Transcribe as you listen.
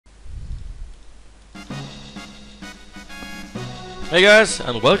Hey guys,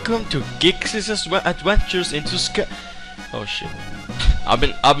 and welcome to Geeks' Adventures into Sky. Oh shit! I've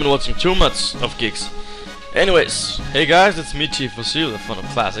been watching too much of Geeks. Anyways, hey guys, it's me TFOC, the fun of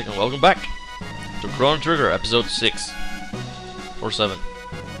classic, and welcome back to Chrono Trigger episode 6 or 7.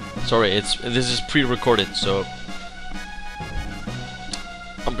 Sorry, this is pre-recorded, so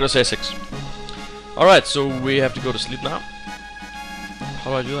I'm gonna say 6. All right, so we have to go to sleep now. How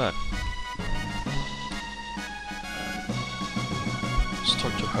do I do that?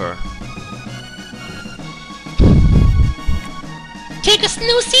 Talk to her. Take a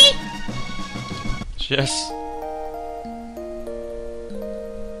snoozy? Yes.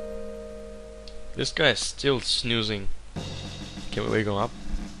 This guy is still snoozing. Can we wake him up?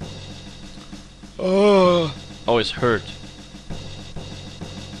 Oh, he's hurt.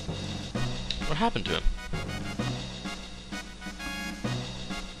 What happened to him?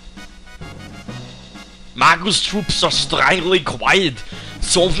 Magus' troops are strangely quiet.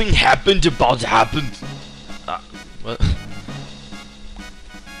 Something happened. What?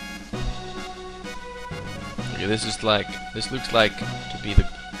 Okay, this looks like to be the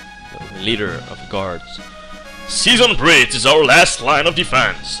leader of the guards. Season Bridge is our last line of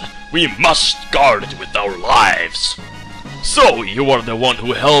defense. We must guard it with our lives. So, you are the one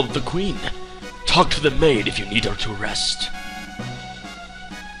who helped the queen. Talk to the maid if you need her to rest.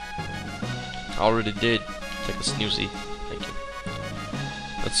 I already did. Take a snoozy. Thank you.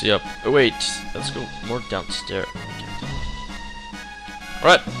 Let's see up. Oh wait, let's go more downstairs.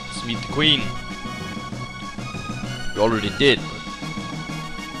 Alright, let's meet the queen. We already did.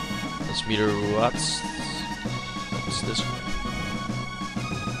 Let's meet her. What's this way?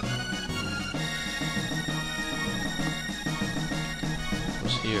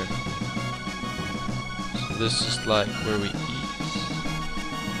 What's here? So this is like where we eat.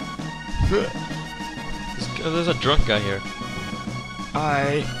 There's a drunk guy here.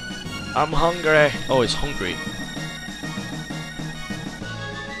 I'm hungry. Oh, he's hungry.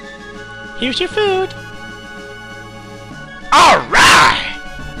 Here's your food. Alright!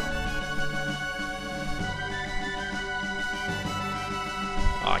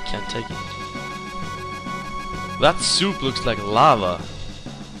 Oh, I can't take it. That soup looks like lava.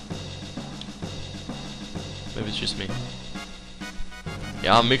 Maybe it's just me.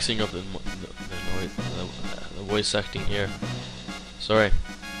 Yeah, I'm mixing up the voice acting here. Sorry.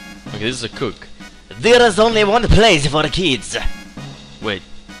 Okay, this is a cook. There is only one place for kids. Wait.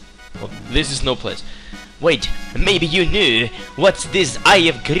 Well, this is no place. Wait, maybe you knew. What's this Eye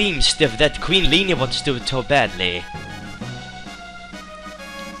of Cream stuff that Queen Lene wants to so badly?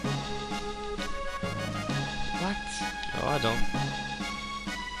 What? Oh, I don't.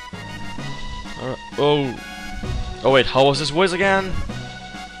 Alright. Oh. Oh wait, how was his voice again?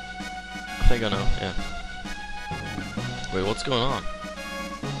 I think I know, yeah. Wait, what's going on?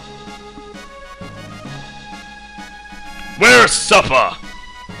 Where's supper?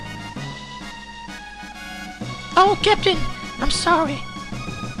 Oh, Captain, I'm sorry.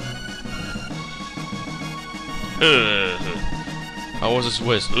 How was his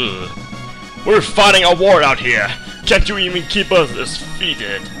voice? We're fighting a war out here. Can't you even keep us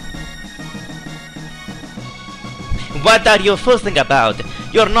defeated? What are you fussing about?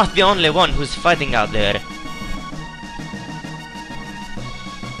 You're not the only one who's fighting out there.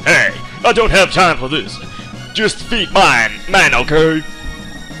 Hey, I don't have time for this. Just feed man, okay?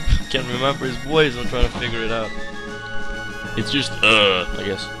 Can't remember his voice, I'm trying to figure it out. It's just, I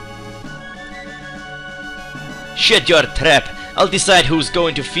guess. Shut your trap. I'll decide who's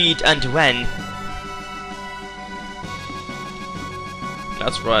going to feed and when.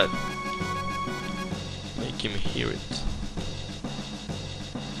 That's right. Make him hear it.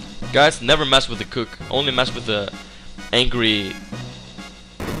 Guys, never mess with the cook. Only mess with the angry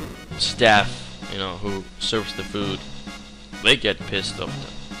staff, you know, who serves the food. They get pissed off.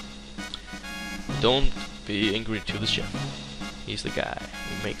 Don't be angry to the chef. He's the guy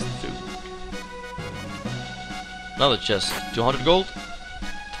who makes the food. Another chest. 200 gold?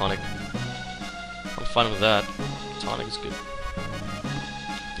 Tonic. I'm fine with that. Tonic is good.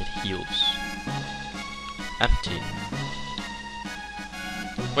 It heals. Empty.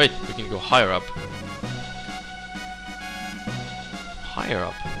 Wait, we can go higher up. Higher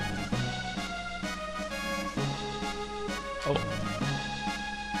up? Oh.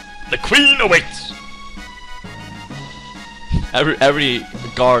 The queen awaits! Every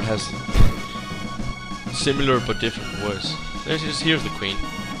guard has similar but different voice. Here's the queen.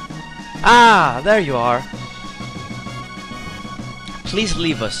 Ah, there you are. Please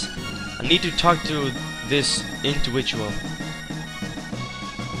leave us. I need to talk to this individual.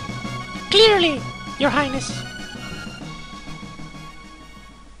 Clearly, Your Highness.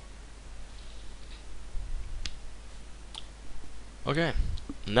 Okay,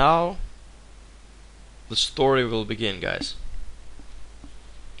 now the story will begin, guys.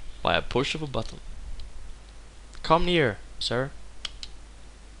 By a push of a button. Come near, sir.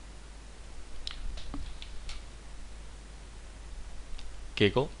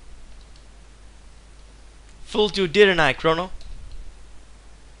 Giggle. Fooled you, didn't I, Chrono?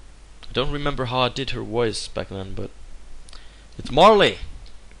 I don't remember how I did her voice back then, but it's Marley.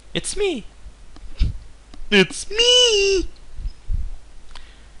 It's me. It's me.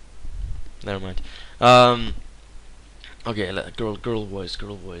 Never mind. Okay, girl voice.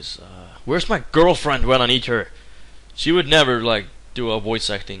 Where's my girlfriend when I need her? She would never like do a voice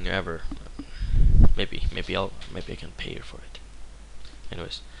acting ever. Maybe I can pay her for it.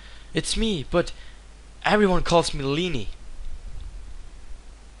 Anyways, it's me, but everyone calls me Leanie.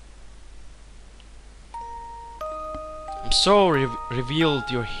 I'm so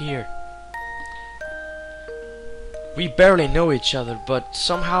revealed you're here. We barely know each other, but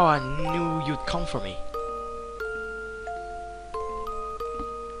somehow I knew you'd come for me.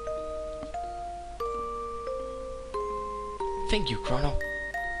 Thank you, Chrono.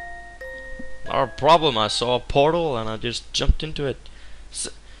 Not a problem. I saw a portal and I just jumped into it.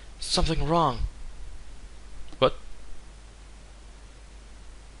 Something wrong. What?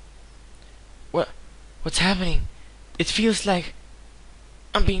 What's happening? It feels like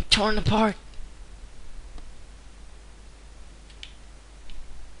I'm being torn apart.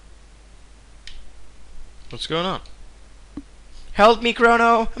 What's going on? Help me,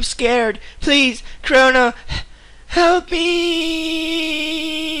 Chrono! I'm scared! Please, Chrono! Help me!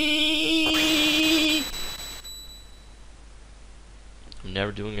 I'm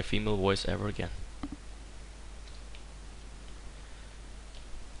never doing a female voice ever again.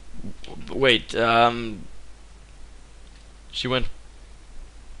 Wait, she went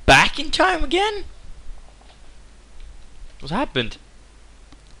back in time again? What happened?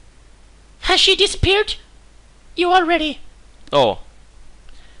 Has she disappeared? You already? Oh.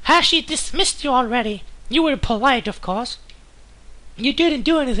 Has she dismissed you already? You were polite, of course. You didn't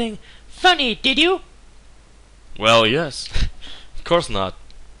do anything funny, did you? Well, yes. Of course not.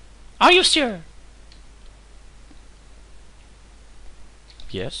 Are you sure?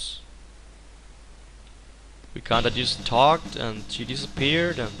 Yes. We kinda just talked and she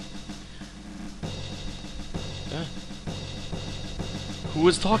disappeared and... yeah. Who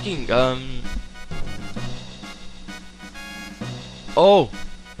was talking? Oh!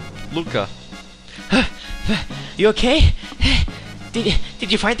 Luca. You okay?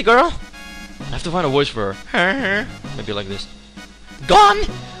 Did you find the girl? I have to find a voice for her. Maybe like this. Gone?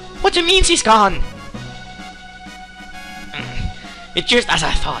 What do you mean she's gone? It's just as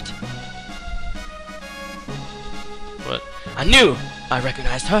I thought. What? I knew I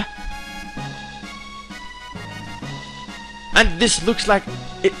recognized her. And this looks like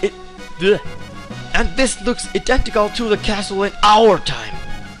and this looks identical to the castle in our time.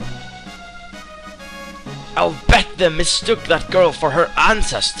 I'll bet they mistook that girl for her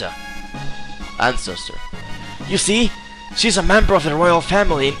ancestor. You see, she's a member of the royal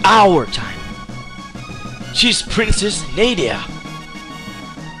family in our time. She's Princess Nadia.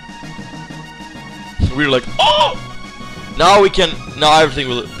 We're like, oh! Now everything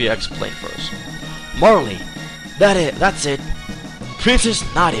will be explained for us. Marley, that's it. Princess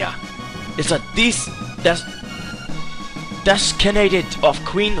Nadia is a descendant of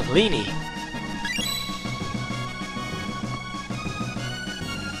Queen Leanie.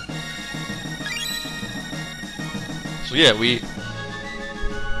 So yeah, wait,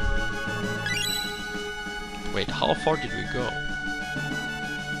 how far did we go?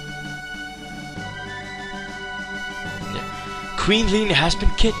 Yeah. Queen Leanie has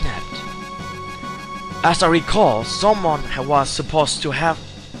been kidnapped. As I recall, someone was supposed to have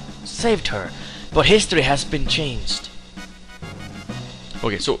saved her, but history has been changed.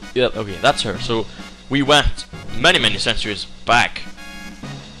 Okay, so yeah, okay, that's her. So we went many centuries back.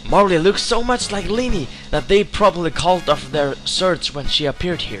 Marley looks so much like Leanie that they probably called off their search when she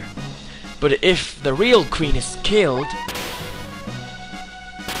appeared here. But if the real queen is killed,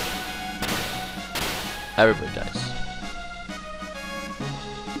 everybody dies.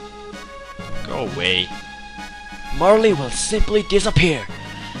 Go away. Marley will simply disappear.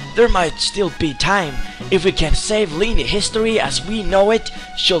 There might still be time. If we can save Leanie, history as we know it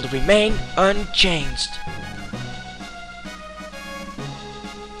should remain unchanged.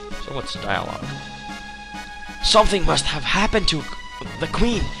 So much dialogue. Something must have happened to the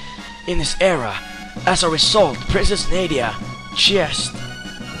queen in this era. As a result, Princess Nadia just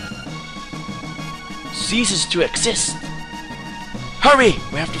ceases to exist. Hurry!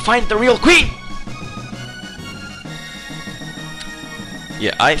 We have to find the real queen!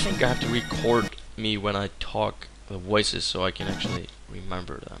 Yeah, I think I have to record me when I talk the voices so I can actually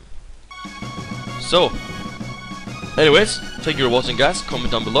remember them. So, anyways, thank you for watching, guys.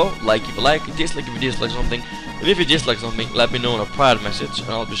 Comment down below, like if you like, dislike if you dislike something, and if you dislike something, let me know in a private message, and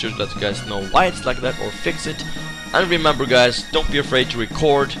I'll be sure to let you guys know why it's like that or fix it. And remember, guys, don't be afraid to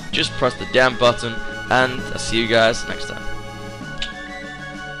record, just press the damn button, and I'll see you guys next time.